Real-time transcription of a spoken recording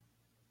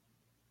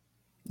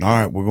All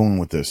right, we're going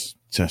with this.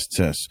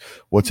 Test.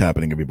 What's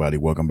happening, everybody?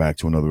 Welcome back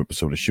to another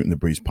episode of Shooting the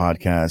Breeze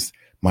podcast.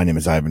 My name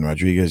is Ivan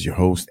Rodriguez, your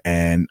host,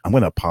 and I'm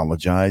going to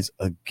apologize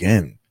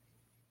again.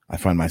 I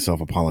find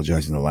myself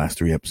apologizing the last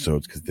 3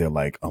 episodes because they're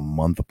like a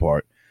month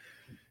apart.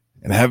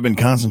 And I have been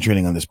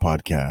concentrating on this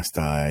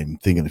podcast. I'm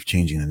thinking of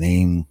changing the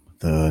name,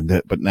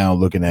 but now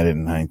looking at it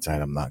in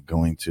hindsight, I'm not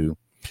going to.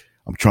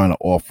 I'm trying to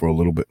offer a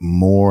little bit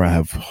more. I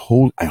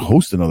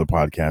host another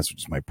podcast,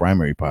 which is my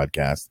primary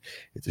podcast.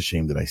 It's a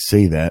shame that I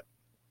say that.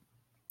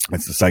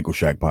 It's the Cycle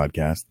Shack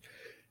podcast,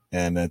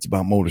 and it's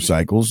about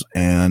motorcycles.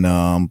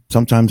 And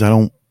sometimes I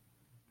don't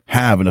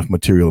have enough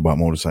material about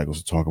motorcycles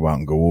to talk about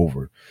and go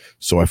over.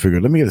 So I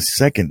figured, let me get a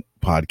second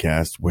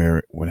podcast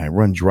where when I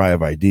run dry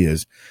of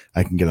ideas,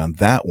 I can get on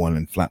that one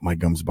and flap my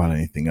gums about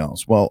anything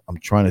else. Well, I'm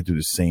trying to do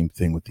the same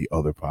thing with the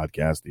other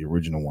podcast, the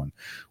original one,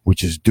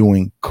 which is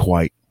doing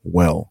quite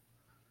well.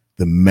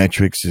 The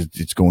metrics,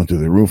 it's going through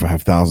the roof. I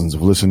have thousands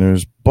of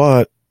listeners,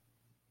 but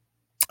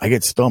I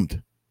get stumped.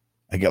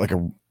 I get like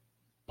a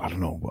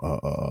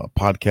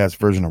podcast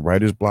version of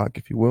writer's block,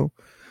 if you will.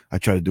 I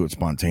try to do it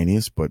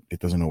spontaneous, but it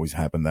doesn't always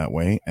happen that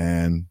way.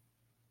 And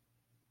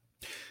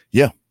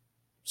yeah,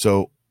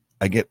 so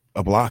I get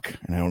a block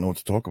and I don't know what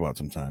to talk about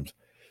sometimes.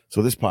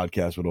 So this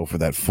podcast would offer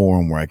that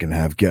forum where I can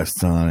have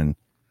guests on and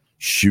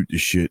shoot the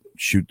shit,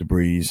 shoot the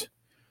breeze,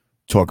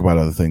 talk about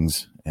other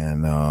things.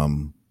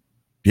 And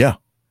yeah,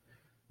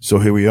 so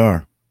here we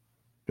are.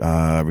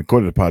 I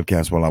recorded a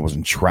podcast while I was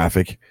in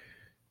traffic.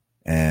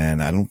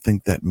 And I don't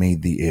think that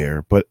made the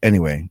air. But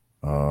anyway,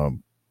 I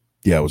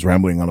was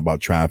rambling on about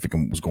traffic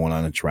and what was going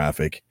on in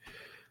traffic.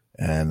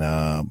 And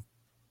I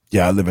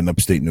live in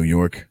upstate New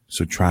York,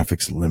 so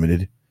traffic's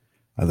limited.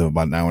 I live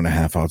about an hour and a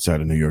half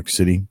outside of New York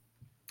City.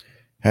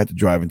 Had to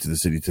drive into the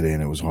city today,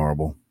 and it was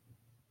horrible.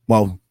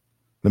 Well,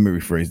 let me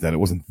rephrase that.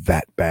 It wasn't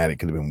that bad. It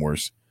could have been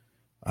worse.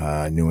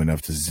 I knew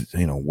enough to,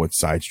 what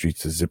side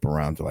streets to zip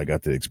around till I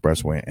got to the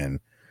expressway, and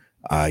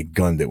I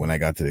gunned it when I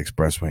got to the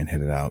expressway and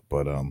headed out.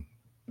 But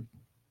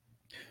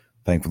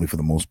thankfully, for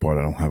the most part,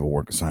 I don't have a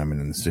work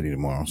assignment in the city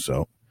tomorrow,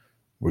 so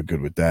we're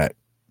good with that.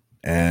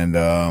 And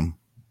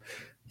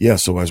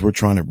so as we're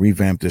trying to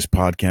revamp this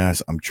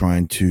podcast, I'm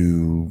trying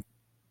to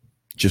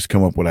just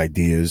come up with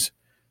ideas.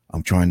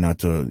 I'm trying not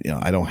to,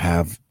 I don't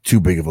have too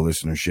big of a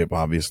listenership,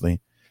 obviously.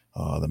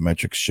 The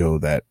metrics show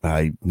that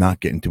I'm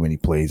not getting too many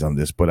plays on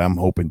this, but I'm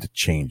hoping to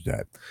change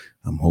that.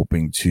 I'm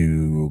hoping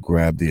to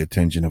grab the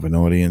attention of an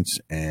audience,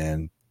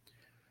 and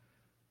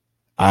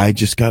I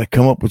just got to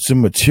come up with some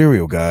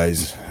material,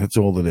 guys. That's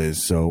all it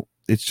is. So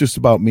it's just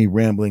about me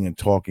rambling and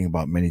talking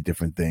about many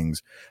different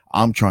things.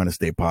 I'm trying to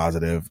stay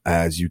positive.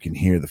 As you can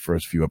hear, the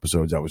first few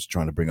episodes, I was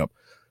trying to bring up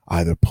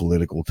either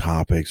political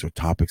topics or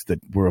topics that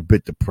were a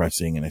bit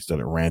depressing, and I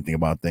started ranting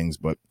about things.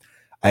 But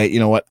you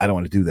know what? I don't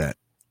want to do that.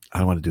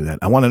 I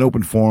want an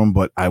open forum,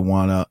 but I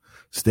want to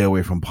stay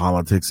away from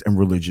politics and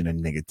religion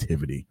and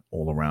negativity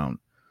all around.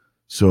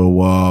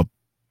 So,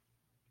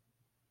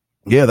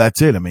 yeah,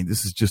 that's it. I mean,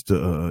 this is just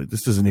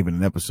this isn't even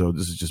an episode.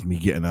 This is just me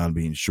getting on,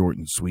 being short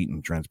and sweet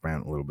and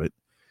transparent a little bit,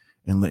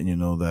 and letting you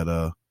know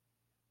that,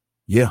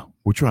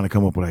 we're trying to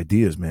come up with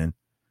ideas, man.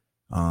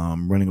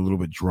 Running a little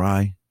bit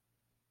dry.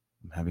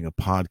 I'm having a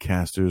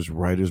podcaster's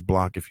writer's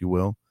block, if you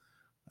will,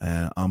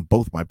 on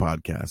both my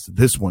podcasts.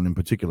 This one in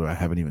particular, I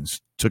haven't even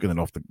taken it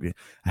off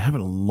I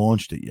haven't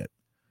launched it yet.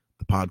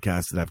 The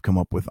podcasts that I've come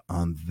up with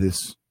on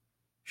this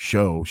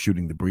show,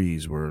 Shooting the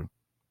Breeze, were,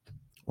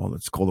 well,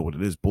 let's call it what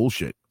it is,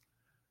 bullshit.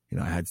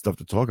 I had stuff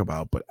to talk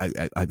about, but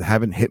I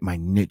haven't hit my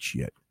niche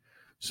yet.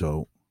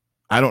 So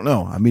I don't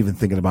know. I'm even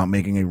thinking about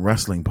making a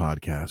wrestling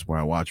podcast where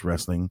I watch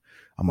wrestling.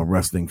 I'm a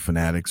wrestling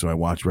fanatic, so I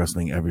watch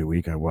wrestling every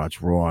week. I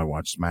watch Raw, I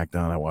watch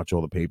SmackDown, I watch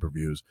all the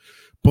pay-per-views,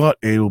 but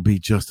it'll be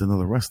just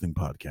another wrestling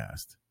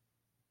podcast.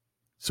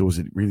 So is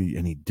it really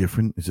any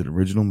different? Is it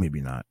original? Maybe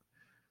not.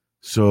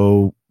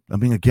 So, I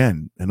mean,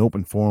 again, an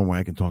open forum where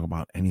I can talk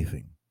about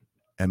anything.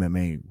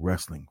 MMA,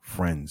 wrestling,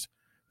 friends,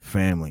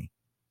 family,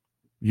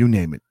 you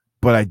name it.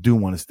 But I do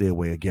want to stay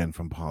away again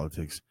from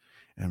politics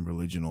and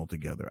religion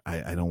altogether.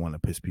 I don't want to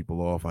piss people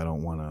off. I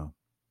don't want to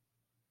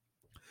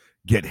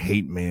get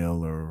hate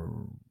mail or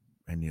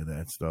any of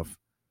that stuff.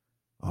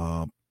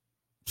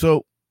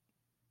 So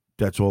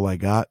that's all I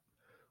got.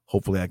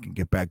 Hopefully I can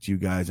get back to you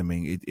guys. I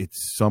mean,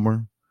 it's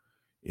summer.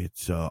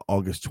 It's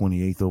August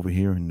 28th over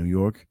here in New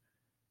York.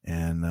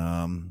 And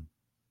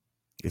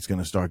it's going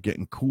to start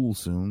getting cool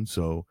soon.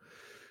 So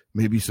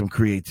maybe some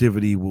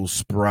creativity will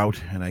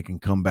sprout and I can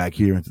come back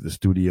here into the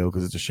studio,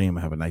 because it's a shame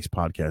I have a nice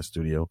podcast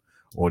studio,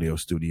 audio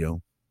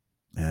studio.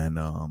 And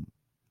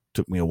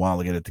took me a while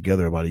to get it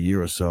together, about a year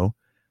or so.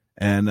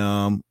 And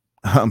I'm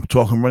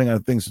running out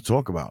of things to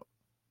talk about.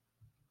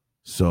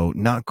 So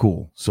not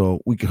cool.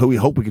 So we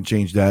hope we can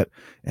change that,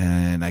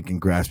 and I can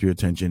grasp your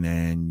attention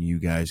and you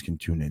guys can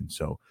tune in.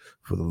 So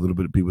for the little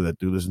bit of people that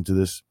do listen to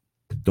this,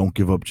 don't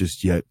give up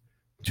just yet.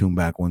 Tune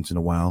back once in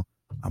a while.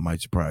 I might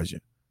surprise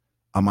you.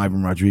 I'm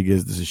Ivan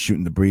Rodriguez. This is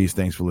Shooting the Breeze.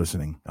 Thanks for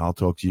listening. I'll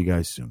talk to you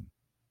guys soon.